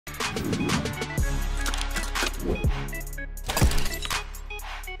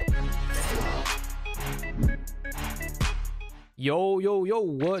Yo, yo, yo,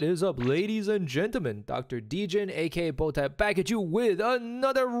 what is up, ladies and gentlemen? Dr. Djin, aka Botai, back at you with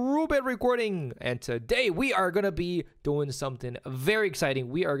another Roobet recording. And today we are going to be doing something very exciting.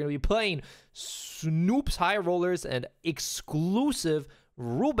 We are going to be playing SNOOP's High Rollers, and exclusive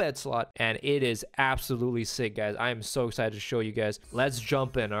Roobet slot. And it is absolutely sick, guys. I am so excited to show you guys. Let's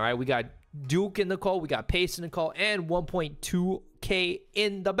jump in, all right? We got Duke in the call, we got Pace in the call, and 1.2K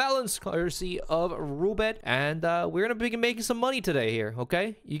in the balance, courtesy of Roobet. And we're gonna be making some money today here.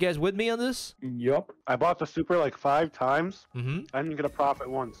 Okay, you guys with me on this? Yup. I bought the super like 5 times. I didn't get a profit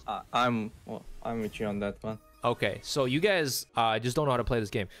once. I'm with you on that one. Okay, so you guys just don't know how to play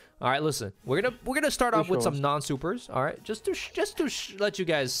this game. All right, listen, we're gonna start off with some non-supers. All right, just to let you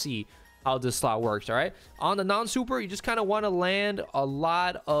guys see how this slot works. All right, on the non-super, you just kind of want to land a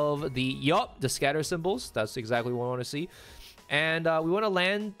lot of the scatter symbols. That's exactly what we want to see. And we want to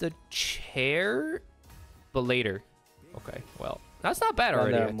land the chair, but later. Okay, well, that's not bad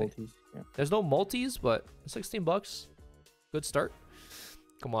already. I think. Yeah. There's no multis, but 16 bucks, good start.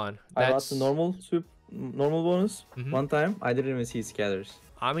 Come on. I got the normal bonus one time. I didn't even see scatters.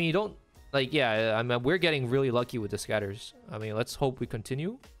 I mean, you don't like, yeah. I mean, we're getting really lucky with the scatters. I mean, let's hope we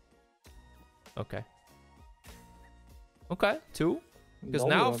continue. Okay. Okay, 2. Because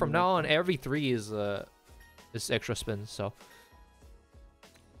now, from now on, every 3 is extra spins. So,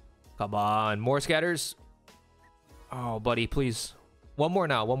 come on, more scatters. Oh, buddy, please. One more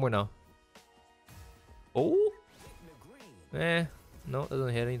now. One more now. Oh. No, it doesn't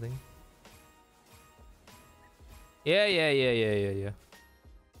hit anything. Yeah.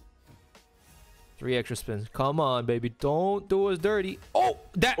 3 extra spins. Come on, baby. Don't do us dirty. Oh,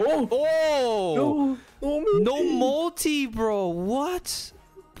 that. Oh. No multi, bro. What?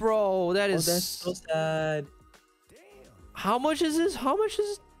 Bro, that is. That's so sad. How much is this? How much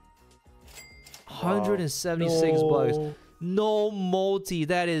is 176 bucks. No multi.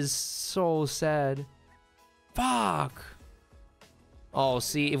 That is so sad. Fuck. Oh,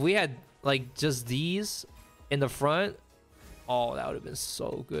 see, if we had like just these in the front, oh, that would have been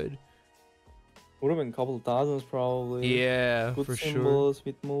so good. Would have been a couple of thousands probably. Yeah, good for symbols sure.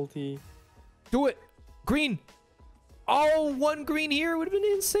 With multi. Do it. Green. Oh, 1 green here would have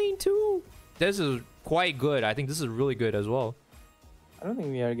been insane too. This is quite good. I think this is really good as well. I don't think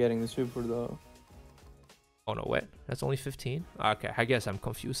we are getting the super though. Oh no, wait. That's only 15. Okay, I guess I'm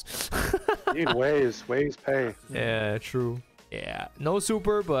confused. Dude, ways pay. Yeah, true. Yeah, no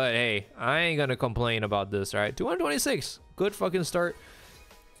super, but hey, I ain't gonna complain about this. All right, 226. Good fucking start.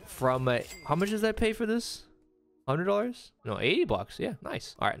 From how much does that pay for this? $100? No, 80 bucks. Yeah,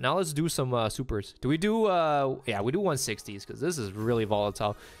 nice. All right, now let's do some supers. Do we do yeah, we do 160s because this is really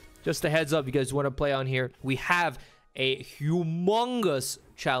volatile. Just a heads up, you guys want to play on here, we have a humongous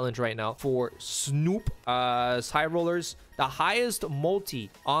challenge right now for SNOOP High Rollers. The highest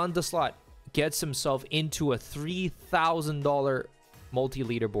multi on the slot gets himself into a $3,000 multi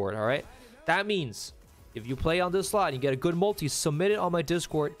leaderboard. All right, that means if you play on this slot and you get a good multi, submit it on my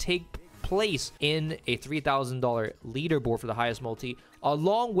Discord, take place in a $3,000 leaderboard for the highest multi,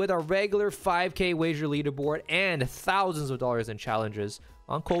 along with a regular 5K wager leaderboard and thousands of dollars in challenges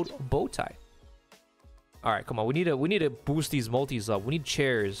on code Botai. All right, come on, we need to boost these multis up. We need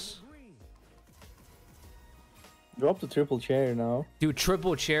chairs. Drop the triple chair now. Dude,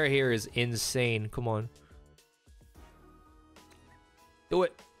 triple chair here is insane. Come on. Do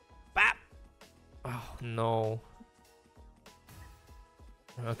it. Bap. Oh, no.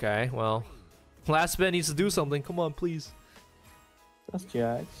 Okay, well. Last spin needs to do something. Come on, please. That's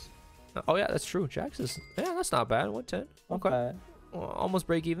Jax. Oh, yeah, that's true. Jax is... Yeah, that's not bad. 110. Okay. Bad. Almost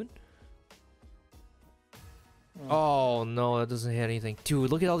break even. Oh, no, that doesn't hit anything. Dude,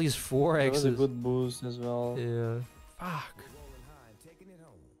 look at all these 4Xs. That was a good boost as well. Yeah. Fuck.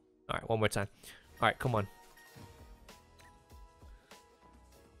 All right, one more time. All right, come on.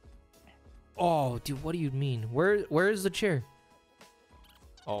 Oh, dude, what do you mean? Where is the chair?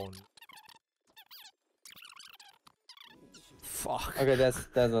 Oh. Fuck. Okay,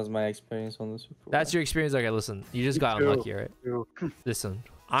 that was my experience on the super. That's your experience. Okay, listen, you just got unlucky, right? Listen,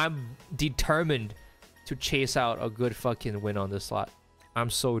 I'm determined to chase out a good fucking win on this slot. I'm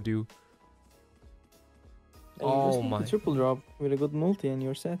so due. Oh my! Triple drop with a good multi and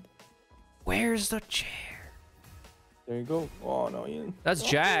you're set. Where's the chair? There you go. Oh no, Ian. That's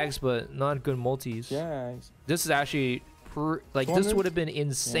Jags, but not good multis. Jags. This is actually like this would have been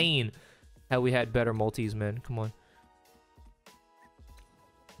insane had we had better multis, man. Come on.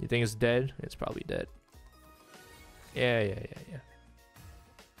 You think it's dead? It's probably dead. Yeah.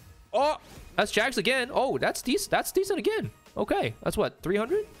 Oh, that's jacks again. Oh, that's decent. That's decent again. Okay, that's what,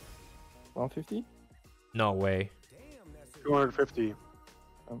 300? 150. No way. 250.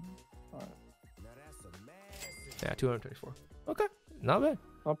 All right. Yeah, 224. Okay, not bad.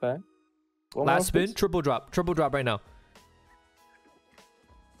 Not bad. One Last more, spin, please. triple drop right now.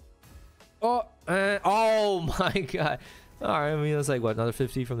 Oh, oh my god. All right, I mean that's like what, another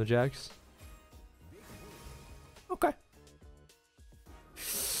 50 from the jacks. Okay.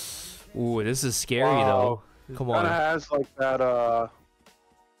 Ooh, this is scary though. Come on. Kind of has like that.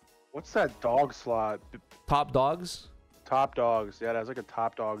 What's that dog slot? Top dogs. Top dogs. Yeah, it has like a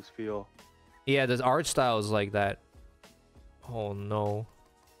top dogs feel. Yeah, the art style is like that. Oh no.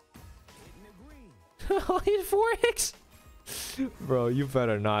 He's 4x. Bro, you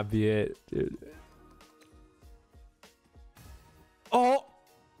better not be it, dude. Oh,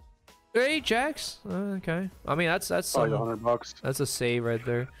 hey, jacks. Okay. I mean, that's Probably some, $100. that's a save right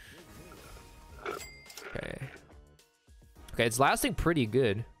there. Okay. Okay, it's lasting pretty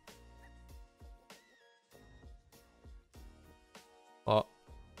good.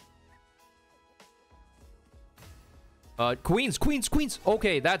 Oh. Queens.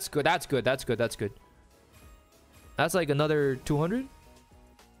 Okay, that's good. That's good. That's like another 200.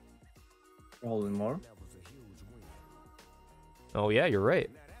 Holding more. Oh yeah, you're right.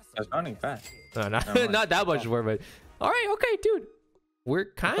 That's running fast. No, not that much more, but all right, okay, dude. We're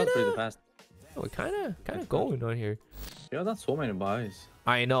kind of going on here. Yeah, that's so many buys.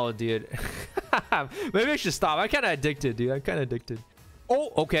 I know, dude. Maybe I should stop. I'm kind of addicted, dude. I'm kind of addicted.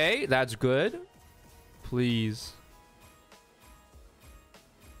 Oh, okay, that's good. Please,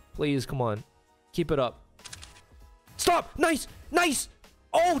 come on, keep it up. Stop! Nice.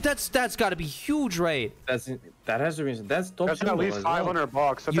 Oh, that's got to be huge, right? That has to be. That's top. That's at least $500.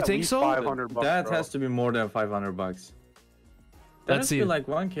 That's You at think least so? $500. That bro. has to be more than $500. That Let's has see. to be like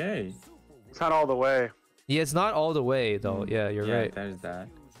 1K. It's not all the way. Yeah, it's not all the way though. Yeah, you're Yeah, right. there's that.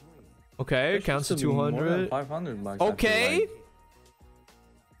 Okay, That counts to should be more than 200. $500. I feel Okay. like.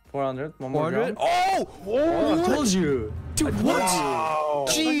 400. One more 400. round. Oh! Oh, I told you. Dude, what? Wow.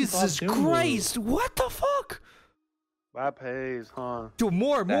 Jesus Christ! What the fuck? That pays, huh? Dude,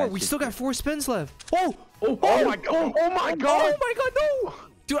 more. That We shit still got 4 spins left. Oh! Oh my god! Oh my god! Oh my god, no!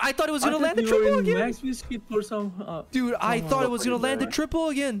 Dude, I thought it was gonna land the you were triple in again. Max biscuit for some. Dude, I thought it was gonna land the triple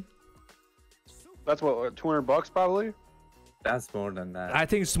again. That's what, $200 probably? That's more than that. I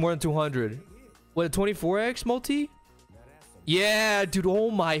think it's more than 200. What, a 24x multi? Yeah, dude.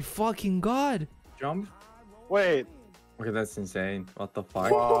 Oh my fucking god. Jump. Wait. Okay, that's insane. What the fuck?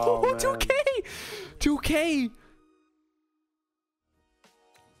 Wow, man. 2K. 2K.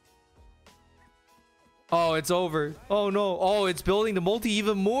 Oh, it's over. Oh no. Oh, it's building the multi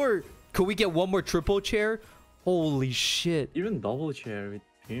even more. Could we get one more triple chair? Holy shit. Even double chair with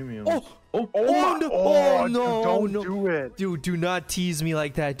premium. Oh, Oh, oh, my, no. oh, Oh, dude, no. don't No. do it. Dude, do not tease me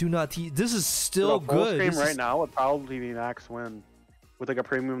like that. Do not tease. This is still Dude, a full good. stream This right is- now would probably be max win. With like a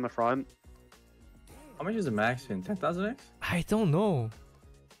premium in the front. How much is the max win? 10,000x? I don't know.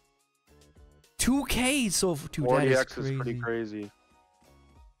 2K. So, dude, that 40x is is crazy. pretty crazy.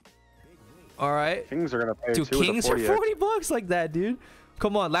 All right. Kings are gonna pay Dude, too with kings the are 40x. 40 bucks like that, dude.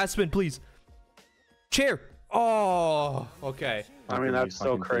 Come on, last spin, please. Chair. Oh, okay. I mean, that's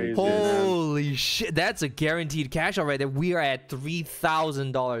so crazy, man. Holy shit. That's a guaranteed cash out right there. We are at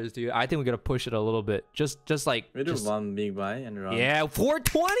 $3,000, dude. I think we're going to push it a little bit. Just like... We do just, one big buy and run. yeah,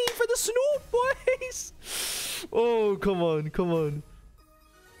 420 for the Snoop, boys. Oh, come on.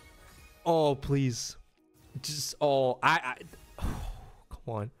 Oh, please. Just, oh, oh, come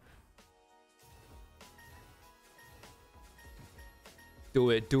on. Do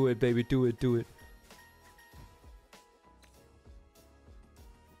it, baby. Do it.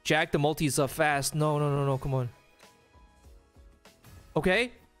 Jack, the multis up fast. No. Come on.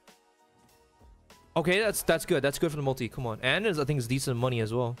 Okay. Okay, that's good. That's good for the multi. Come on. And I think it's decent money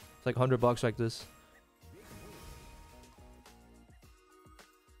as well. It's like $100 like this.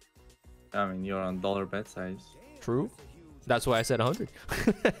 I mean, you're on dollar bet size. True. That's why I said 100.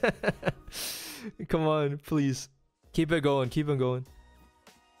 Come on, please. Keep it going.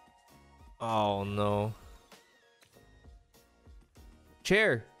 Oh no.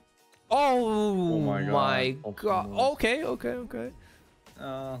 Chair. Oh, my god. Okay. Little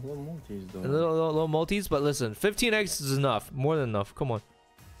multis though. Little multis, but listen, 15x is enough. More than enough. Come on.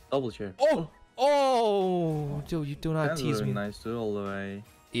 Double chair. Oh, dude, you do not That's tease really me. nice too, all the way.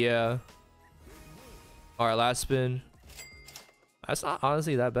 Yeah. All right, last spin. That's not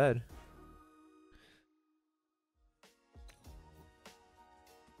honestly that bad.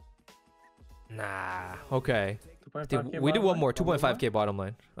 Nah. Okay. 2.5K. We do one more. bottom line? 2.5K bottom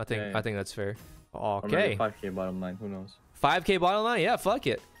line. I think. Yeah. I think that's fair. Or Okay. maybe 5K bottom line. Who knows? 5K bottom line. Yeah. Fuck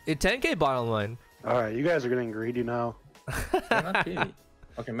it. 10K bottom line. All right, you guys are getting greedy now. Yeah, not really.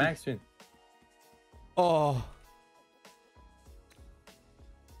 Okay, max win. Oh.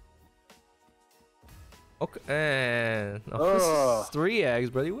 Okay. And this is 3 eggs,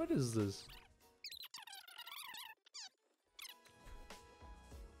 buddy. What is this?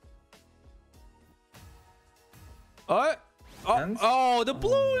 Oh, the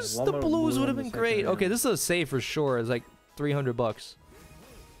blues. One The more blues blue would have on been the great. second, Okay, yeah. this is a save for sure. It's like $300.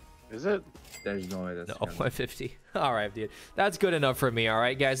 Is it? There's no way that's No, gonna- 150. All right, dude. That's good enough for me. All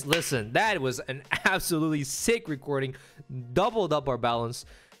right, guys. Listen, that was an absolutely sick recording. Doubled up our balance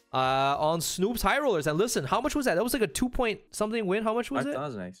on Snoop's High Rollers. And listen, how much was that? That was like a 2-point-something win. How much was it?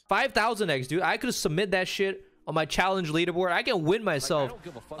 5,000 X. 5,000 X, dude. I could submit that shit on my challenge leaderboard. I can win myself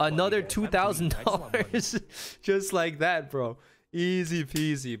another $2,000 just like that, bro. Easy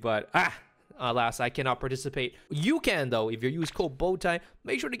peasy. But alas, I cannot participate. You can, though, if you use code Botai.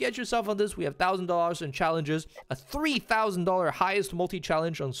 Make sure to get yourself on this. We have $1,000 in challenges, a $3,000 highest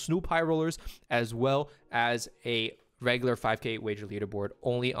multi-challenge on Snoop High Rollers, as well as a regular 5K wager leaderboard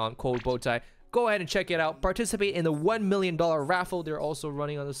only on code Botai. Go ahead and check it out. Participate in the $1 million raffle they're also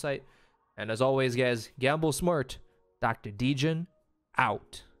running on the site. And as always, guys, gamble smart. Dr. Dejan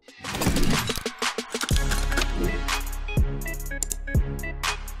out.